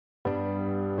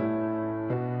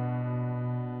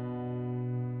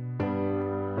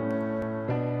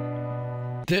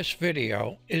This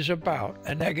video is about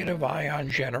a negative ion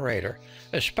generator,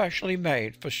 especially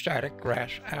made for static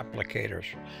grass applicators.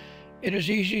 It is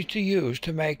easy to use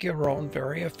to make your own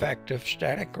very effective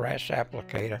static grass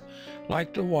applicator,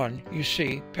 like the one you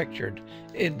see pictured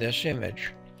in this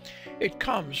image. It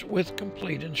comes with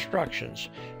complete instructions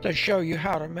that show you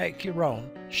how to make your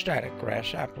own static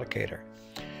grass applicator.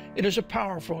 It is a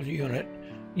powerful unit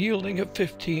yielding a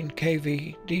 15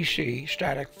 kV DC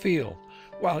static field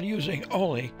while using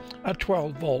only a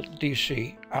 12-volt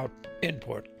DC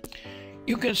input.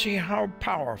 You can see how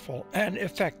powerful and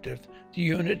effective the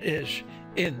unit is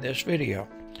in this video.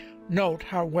 Note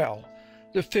how well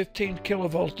the 15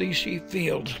 kilovolt DC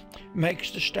field makes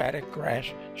the static grass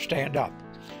stand up.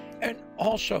 And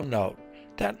also note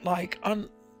that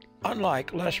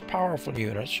unlike less powerful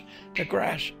units, the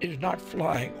grass is not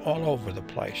flying all over the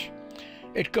place.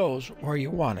 It goes where you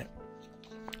want it.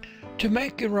 To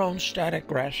make your own static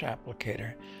grass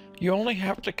applicator, you only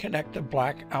have to connect the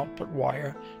black output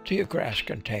wire to your grass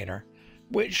container,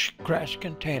 which grass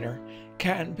container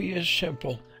can be as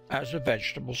simple as a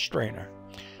vegetable strainer.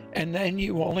 And then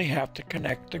you only have to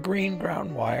connect the green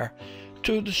ground wire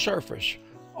to the surface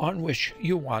on which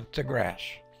you want the grass.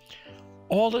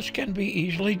 All this can be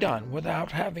easily done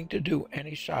without having to do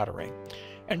any soldering,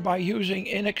 and by using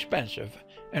inexpensive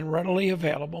and readily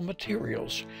available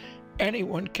materials.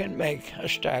 Anyone can make a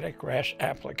static grass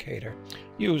applicator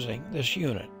using this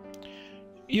unit.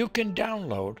 You can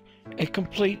download a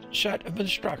complete set of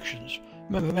instructions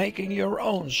for making your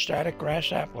own static grass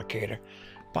applicator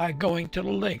by going to the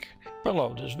link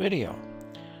below this video.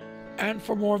 And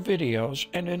for more videos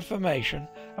and information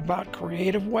about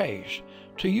creative ways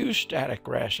to use static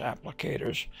grass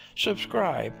applicators,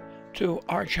 subscribe to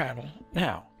our channel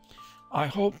now. I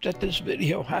hope that this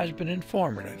video has been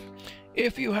informative.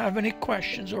 If you have any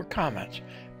questions or comments,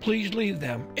 please leave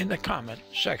them in the comment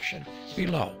section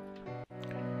below.